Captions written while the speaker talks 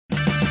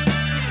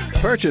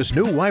Purchase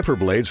new wiper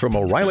blades from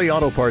O'Reilly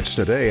Auto Parts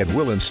today and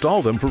we'll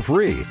install them for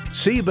free.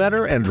 See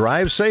better and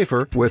drive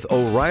safer with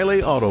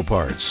O'Reilly Auto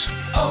Parts.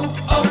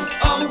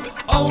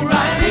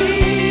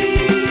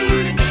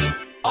 O'Reilly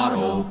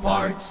Auto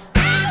Parts.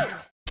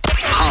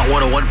 Hot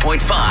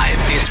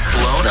 101.5 is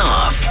Blown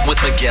Off with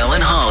Miguel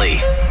and Holly.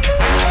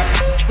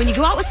 When you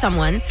go out with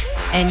someone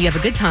and you have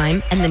a good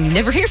time and then you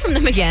never hear from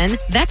them again,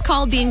 that's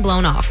called being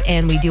blown off.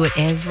 And we do it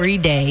every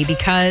day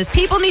because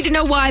people need to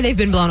know why they've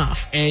been blown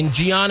off. And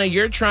Gianna,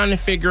 you're trying to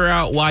figure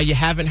out why you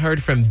haven't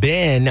heard from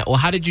Ben. Well,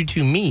 how did you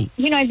two meet?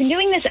 You know, I've been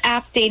doing this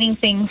app dating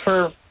thing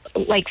for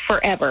like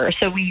forever.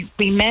 So we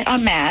met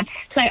on Matt's.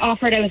 So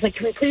I was like,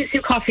 can we please do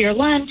coffee or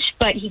lunch?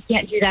 But he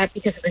can't do that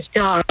because of his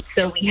job.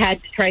 So we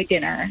had to try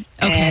dinner.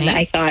 Okay. And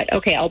I thought,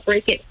 okay, I'll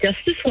break it just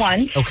this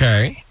once.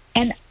 Okay.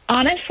 And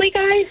honestly,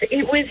 guys,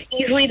 it was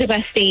easily the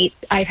best date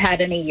I've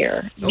had in a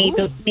year.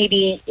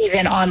 Maybe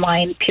even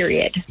online,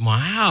 period.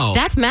 Wow.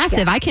 That's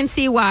massive. Yeah. I can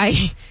see why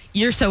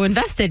you're so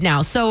invested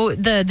now. So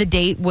the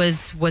date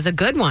was a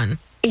good one.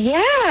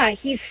 Yeah,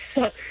 he's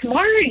so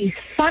smart. He's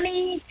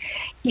funny.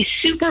 He's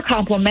super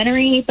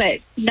complimentary, but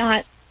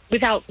not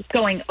without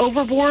going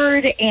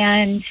overboard.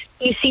 And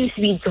he seems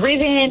to be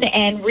driven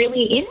and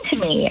really into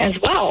me as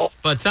well.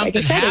 But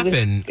something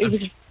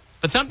happened.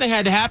 But something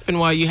had to happen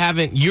while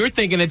you're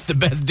thinking it's the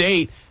best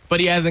date,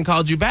 but he hasn't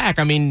called you back.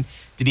 I mean,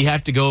 did he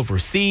have to go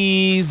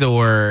overseas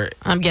or?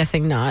 I'm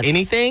guessing not.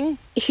 Anything?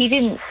 He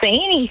didn't say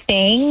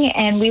anything,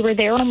 and we were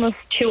there almost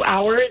 2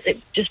 hours. It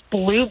just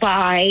blew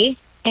by.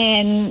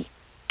 And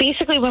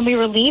basically when we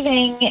were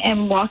leaving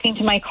and walking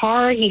to my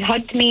car, he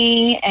hugged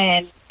me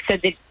and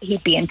said that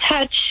he'd be in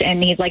touch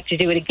and he'd like to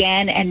do it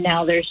again. And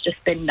now there's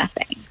just been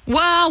nothing.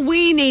 Well,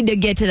 we need to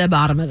get to the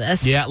bottom of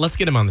this. Yeah, let's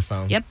get him on the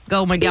phone. Yep,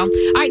 go, Miguel.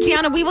 All right,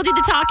 Gianna, we will do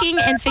the talking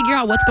and figure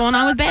out what's going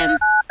on with Ben.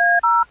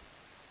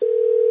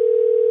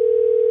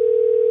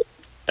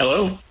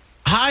 Hello?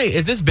 Hi,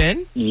 is this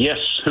Ben? Yes,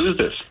 who's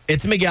this?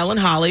 It's Miguel and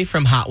Holly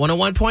from Hot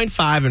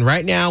 101.5, and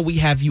right now we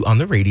have you on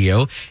the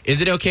radio.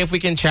 Is it okay if we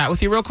can chat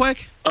with you real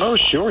quick? Oh,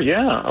 sure,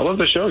 yeah. I love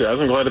the show, guys.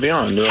 I'm glad to be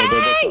on.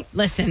 Hey!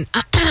 Listen,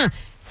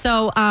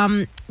 so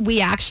we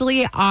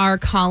actually are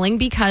calling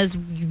because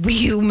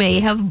you may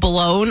have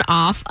blown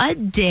off a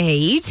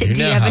date. Do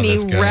you have any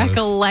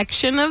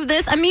recollection of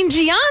this? I mean,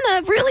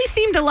 Gianna really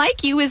seemed to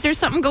like you. Is there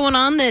something going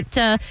on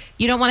that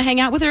you don't want to hang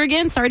out with her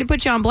again? Sorry to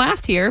put you on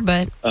blast here,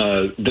 but...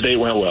 The date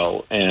went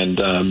well, and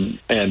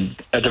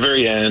at the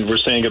very end, we're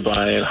saying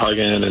goodbye and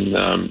hugging,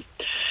 and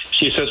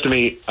she says to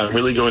me, I'm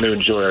really going to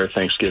enjoy our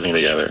Thanksgiving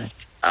together.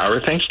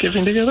 Our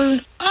Thanksgiving together?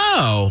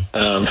 Oh.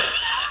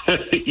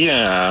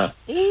 Yeah.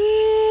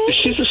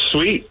 She's a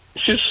sweet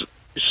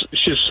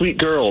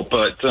girl,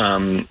 but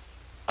I'm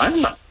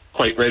not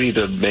quite ready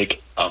to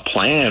make a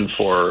plan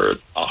for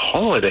a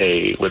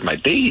holiday with my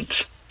date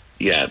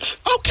yet.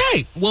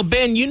 Okay. Well,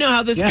 Ben, you know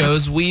how this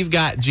goes. We've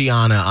got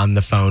Gianna on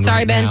the phone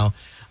right Ben. now.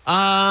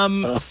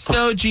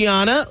 So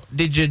Gianna,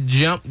 did you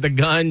jump the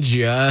gun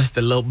just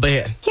a little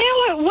bit? You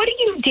know what? What are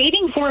you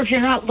dating for if you're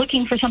not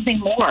looking for something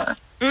more?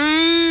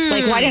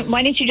 Like,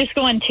 why didn't you just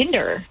go on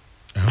Tinder?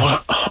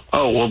 Well,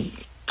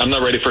 I'm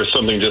not ready for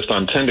something just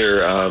on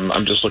Tinder.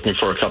 I'm just looking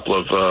for a couple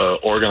of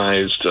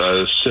organized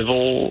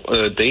civil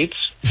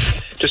dates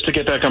just to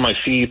get back on my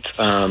feet.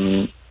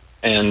 And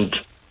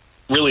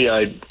really,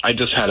 I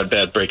just had a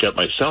bad breakup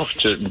myself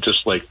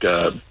just like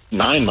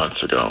 9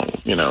 months ago,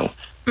 you know.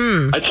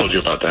 I told you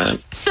about that.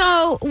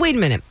 So, wait a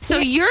minute. So,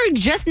 you're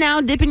just now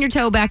dipping your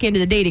toe back into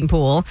the dating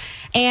pool.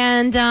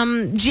 And,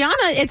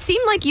 Gianna, it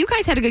seemed like you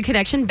guys had a good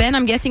connection. Ben,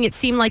 I'm guessing it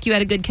seemed like you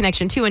had a good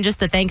connection, too, and just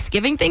the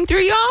Thanksgiving thing threw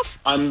you off?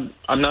 I'm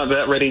not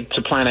that ready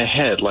to plan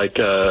ahead. Like,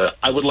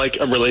 I would like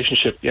a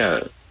relationship,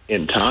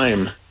 in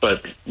time.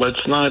 But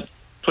let's not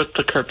put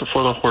the cart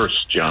before the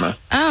horse, Gianna.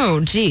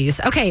 Oh,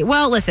 geez. Okay,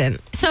 well, listen.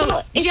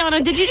 So,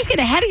 Gianna, did you just get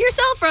ahead of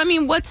yourself? Or, I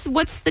mean, what's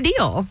the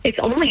deal? It's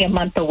only a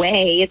month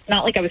away. It's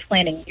not like I was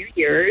planning New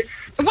Year's.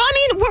 Well, I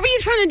mean, what were you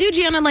trying to do,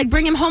 Gianna? Like,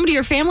 bring him home to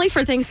your family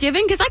for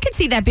Thanksgiving? Because I could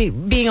see that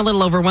being a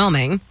little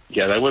overwhelming.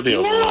 Yeah, that would be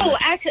overwhelming. No,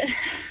 actually,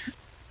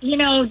 you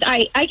know,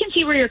 I can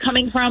see where you're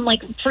coming from.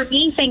 Like, for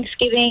me,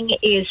 Thanksgiving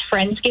is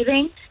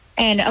Friendsgiving.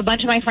 And a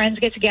bunch of my friends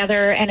get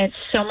together, and it's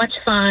so much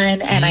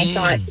fun. And I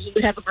thought he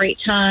would have a great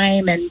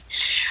time. And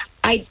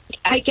I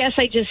guess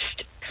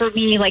for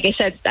me, like I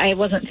said, I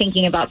wasn't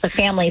thinking about the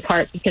family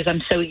part because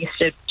I'm so used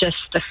to just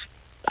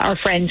our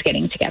friends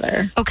getting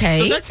together. Okay.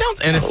 So that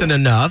sounds innocent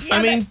enough. Yeah,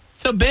 I mean,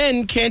 so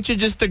Ben, can't you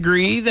just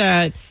agree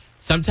that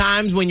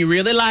sometimes when you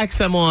really like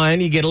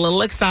someone, you get a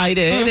little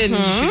excited and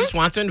she just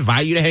wants to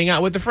invite you to hang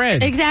out with the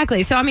friends?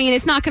 Exactly. So, I mean,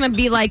 it's not going to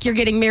be like you're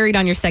getting married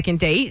on your second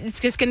date. It's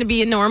just going to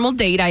be a normal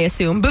date, I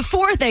assume,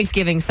 before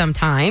Thanksgiving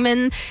sometime.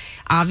 And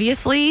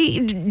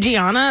obviously,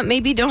 Gianna,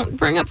 maybe don't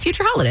bring up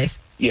future holidays.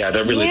 Yeah,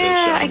 that really does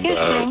sound... I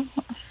guess so.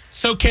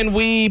 So can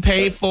we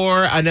pay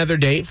for another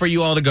date for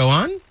you all to go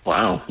on?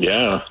 Wow,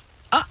 yeah.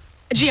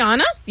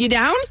 Gianna, you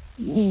down?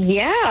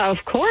 Yeah,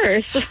 of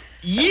course.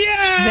 Yeah!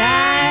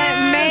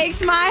 That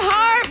makes my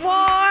heart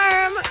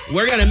warm.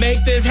 We're going to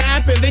make this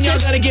happen. Then y'all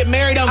got to get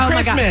married on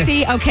Christmas.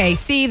 My God.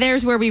 See,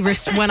 there's where we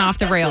went off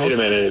the rails. Wait a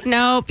minute.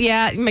 Nope,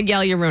 yeah,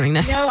 Miguel, you're ruining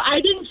this. No, I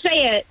didn't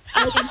say it.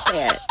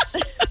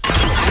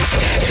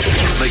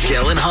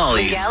 Miguel and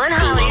Holly's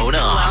Blown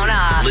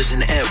Off.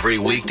 Listen every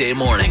weekday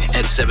morning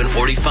at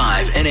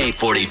 7:45 and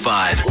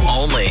 8:45.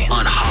 Only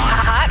on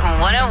Hot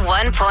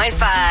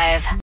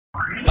 101.5.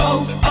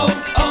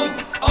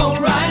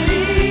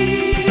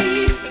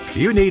 O'Reilly.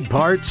 You need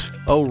parts?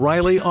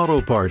 O'Reilly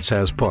Auto Parts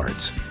has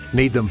parts.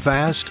 Need them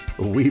fast?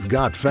 We've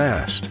got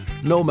fast.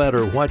 No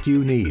matter what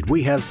you need,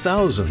 we have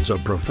thousands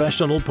of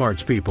professional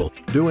parts people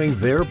doing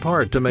their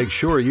part to make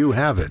sure you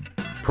have it.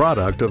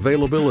 Product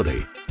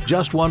availability.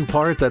 Just one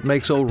part that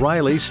makes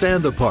O'Reilly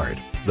stand apart.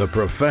 The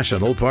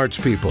professional parts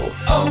people.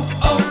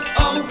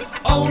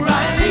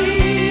 O'Reilly.